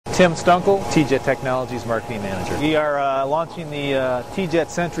Tim Stuenkel, TeeJet Technologies Marketing Manager. We are launching the TeeJet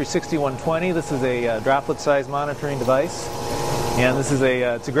Sentry 6120. This is a droplet-size monitoring device, and this is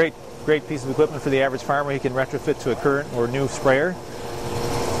it's a great piece of equipment for the average farmer. He can retrofit to a current or new sprayer.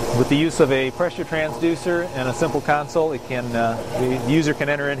 With the use of a pressure transducer and a simple console, the user can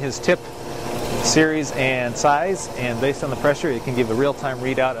enter in his tip series and size, and based on the pressure it can give a real-time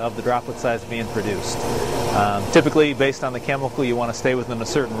readout of the droplet size being produced. Typically, based on the chemical, you want to stay within a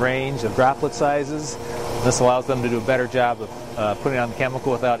certain range of droplet sizes. This allows them to do a better job of putting on the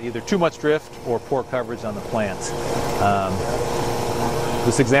chemical without either too much drift or poor coverage on the plants.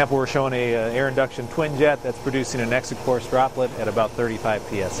 This example, we're showing a air induction twin jet that's producing an exit course droplet at about 35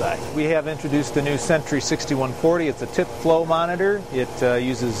 psi. We have introduced the new Sentry 6140. It's a tip flow monitor. It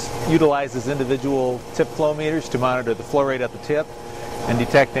utilizes individual tip flow meters to monitor the flow rate at the tip and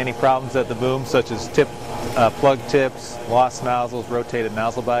detect any problems at the boom, such as plug tips, lost nozzles, rotated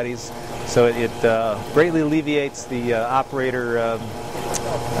nozzle bodies. So it greatly alleviates the operator,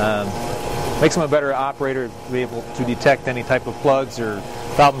 makes them a better operator to be able to detect any type of plugs or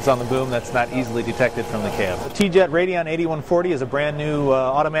problems on the boom that's not easily detected from the cab. The TeeJet Radion 8140 is a brand new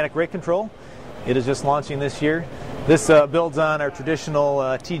automatic rate control. It is just launching this year. This builds on our traditional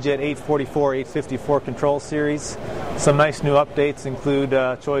TeeJet 844, 854 control series. Some nice new updates include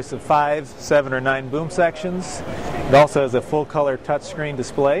a choice of 5, 7, or 9 boom sections. It also has a full color touchscreen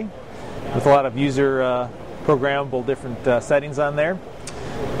display with a lot of user programmable different settings on there.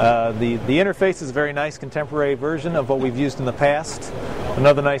 The interface is a very nice contemporary version of what we've used in the past.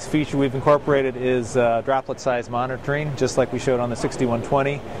 Another nice feature we've incorporated is droplet size monitoring, just like we showed on the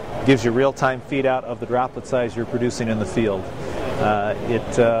 6120. It gives you real-time feed out of the droplet size you're producing in the field.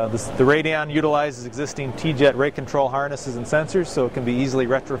 The Radion utilizes existing TeeJet rate control harnesses and sensors, so it can be easily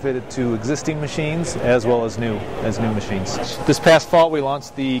retrofitted to existing machines as well as new machines. This past fall we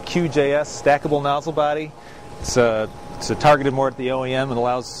launched the QJS stackable nozzle body. It's targeted more at the OEM. It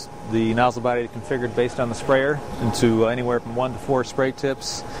allows the nozzle body to be configured based on the sprayer into anywhere from 1 to 4 spray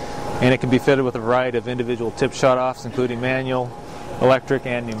tips, and it can be fitted with a variety of individual tip shutoffs, including manual, electric,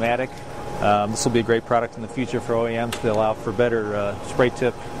 and pneumatic. This will be a great product in the future for OEMs to allow for better spray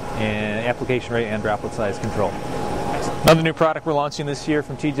tip and application rate and droplet size control. Another new product we're launching this year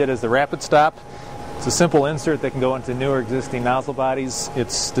from TeeJet is the Rapid Stop. It's a simple insert that can go into newer existing nozzle bodies.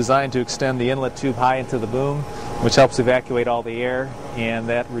 It's designed to extend the inlet tube high into the boom, which helps evacuate all the air, and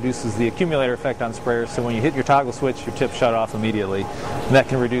that reduces the accumulator effect on sprayers, so when you hit your toggle switch, your tip shut off immediately, and that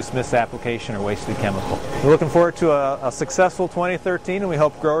can reduce misapplication or wasted chemical. We're looking forward to a successful 2013, and we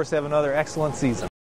hope growers have another excellent season.